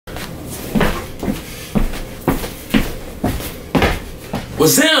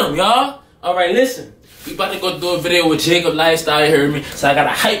What's him, y'all? Alright, listen. We about to go do a video with Jacob Lifestyle, you heard me? So I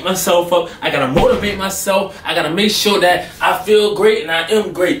gotta hype myself up. I gotta motivate myself. I gotta make sure that I feel great and I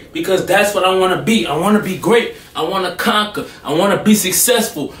am great. Because that's what I wanna be. I wanna be great. I wanna conquer. I wanna be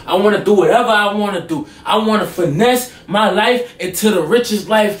successful. I wanna do whatever I wanna do. I wanna finesse my life into the richest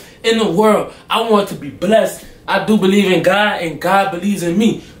life in the world. I want to be blessed. I do believe in God and God believes in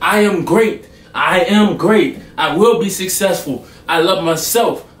me. I am great. I am great. I will be successful. I love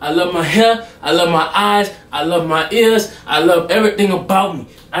myself. I love my hair. I love my eyes. I love my ears. I love everything about me.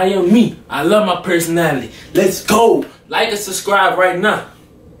 I am me. I love my personality. Let's go. Like and subscribe right now.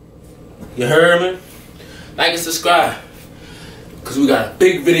 You heard me? Like and subscribe. Because we got a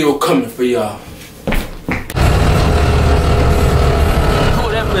big video coming for y'all. Oh,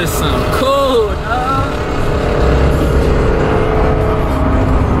 that bitch sound cool, dog.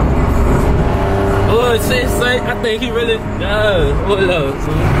 Oh, say, I think he really does. Hold up,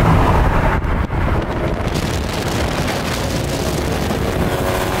 son.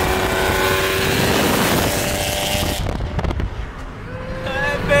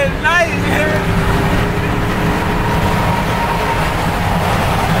 That been nice, man.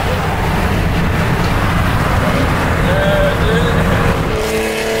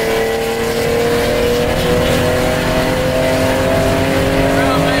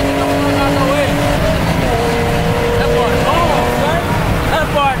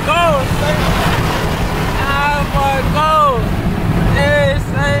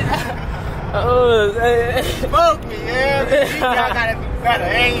 Smoke me, yeah. Y'all gotta do better.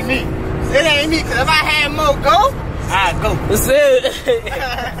 It ain't me. It ain't me, cause if I had more go, I'd go. That's it.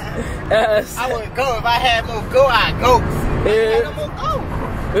 Yes. I would go. If I had more go, I'd go. Yeah. No more go.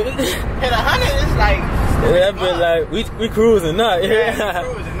 Hit 100, it's like. Yeah, but like we cruising now. Yeah,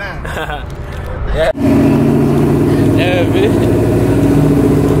 we cruising now. Yeah. Yeah, bitch.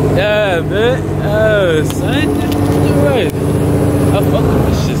 Yeah, bitch. Oh, son. You're right. I fuck with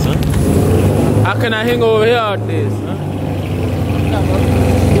this shit, son. How can I hang over here all this, huh?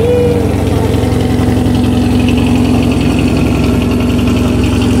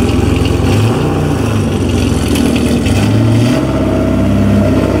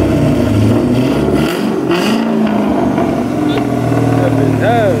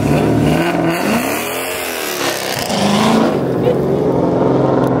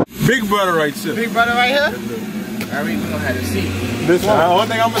 Big brother right here. Big brother right here? Alright, we gonna have to see. Listen, the only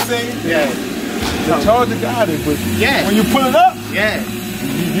thing I'm gonna say, yeah. the charger got it, but yeah. when you pull it up, yeah.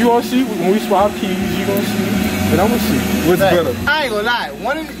 you gonna see, when we swap keys, you gonna see, and I'm gonna see what's better. I ain't gonna lie,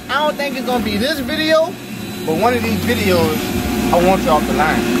 I don't think it's gonna be this video, but one of these videos, I want you off the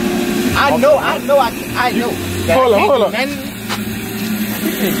line. I know. Hold on. And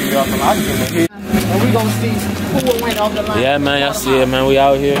we gonna see who went off the line. Yeah, man, y'all see it, man. We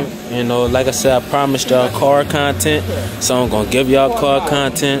out here. You know, like I said, I promised y'all car content, so I'm gonna give y'all car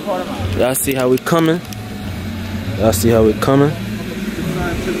content. Y'all see how we coming? Y'all see how we coming?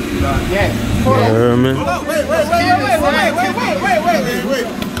 Yeah.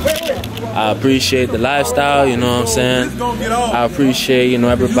 Wait. I appreciate the lifestyle, you know what I'm saying? I appreciate, you know,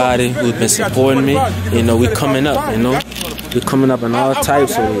 everybody who's been supporting me. You know, we coming up, you know? We coming up in all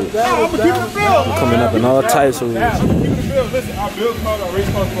types of ways. We coming up in all types of ways.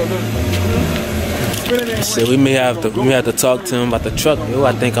 So we may have to talk to him about the truck. Yo,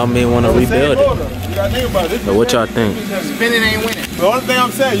 I think I may want to rebuild it. But what y'all think? Spinning ain't winning. The only thing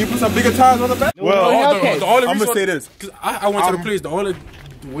I'm saying, you put some bigger tires on the back. Well, I'm gonna say this. Cause I went to the place. The only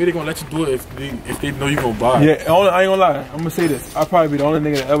way they gonna let you do it if they know you gonna buy it. Yeah, I ain't gonna lie. I'm gonna say this. I'll probably be the only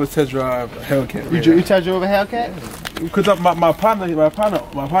nigga that ever test drive a Hellcat. You test drove a Hellcat? Because my partner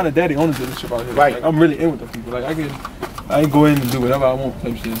daddy owns this shit out here. Right. Like, I'm really in with them people. Like I can go in and do whatever I want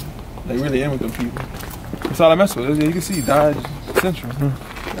type shit. Like really in with them people. That's all I mess with. You can see Dodge Central.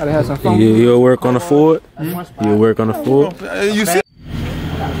 Gotta have some fun. You'll work on the Ford? You'll work on the Ford? You see?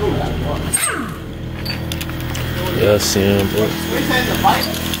 Yeah, I see him, bro.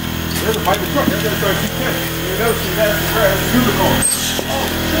 There's a bike truck. There's a 1310. You never seen that. It's a unicorn. Oh,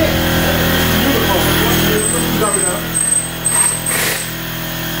 shit. It's a unicorn.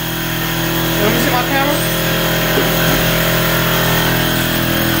 Let me see my camera.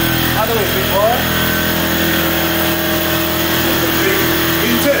 By the way, big boy.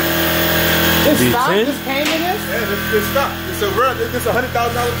 V10. This stock just came in this? Yeah, this stock. It's a $100,000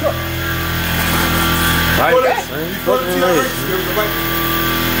 truck. Right. Before the TR race, there was a bike.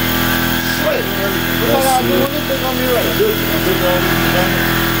 Wait. What I do with this on me right?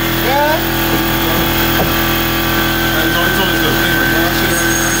 Yeah.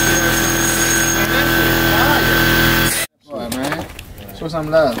 Boy, man. Show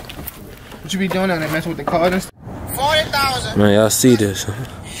some love. What you be doing down there, messing with the cars and stuff? 40,000. Man, y'all see this,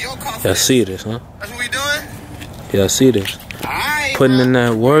 huh? Y'all see this, huh? That's what we doing? Y'all see this? Alright, Putting in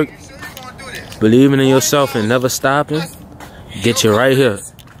that work, believing in yourself and never stopping, get you right here.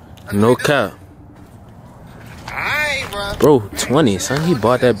 No cap. Alright, Bro, 20, son. He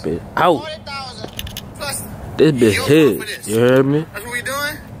bought that bitch out. This bitch his. You heard me? That's what we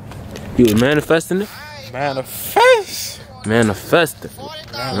doing? You was manifesting it? Manifest. Manifesting.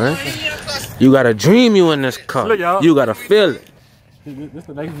 Right? You gotta dream you in this car. Look, y'all. You gotta feel it. This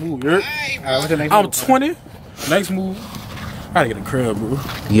the next move. You heard? What's the next I'm move? 20. Next move. I gotta get a crib, bro.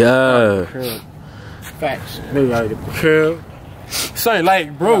 Yeah. Crib. Facts. Maybe I gotta get the crib. Something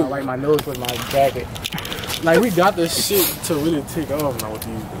like, bro. I wipe my nose with my jacket. Like, we got this shit to really take off now with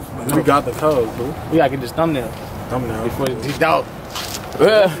these. Like, we got the cars, bro. We gotta get this thumbnail Thumbnail. before it's out.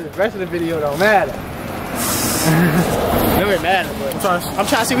 Yeah. The rest of the video don't matter. It don't matter, but I'm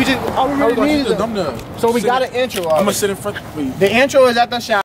trying to see. We just all we really need is the a thumbnail. So we got an intro. I'm gonna sit in front. Wait. The intro is at the shop.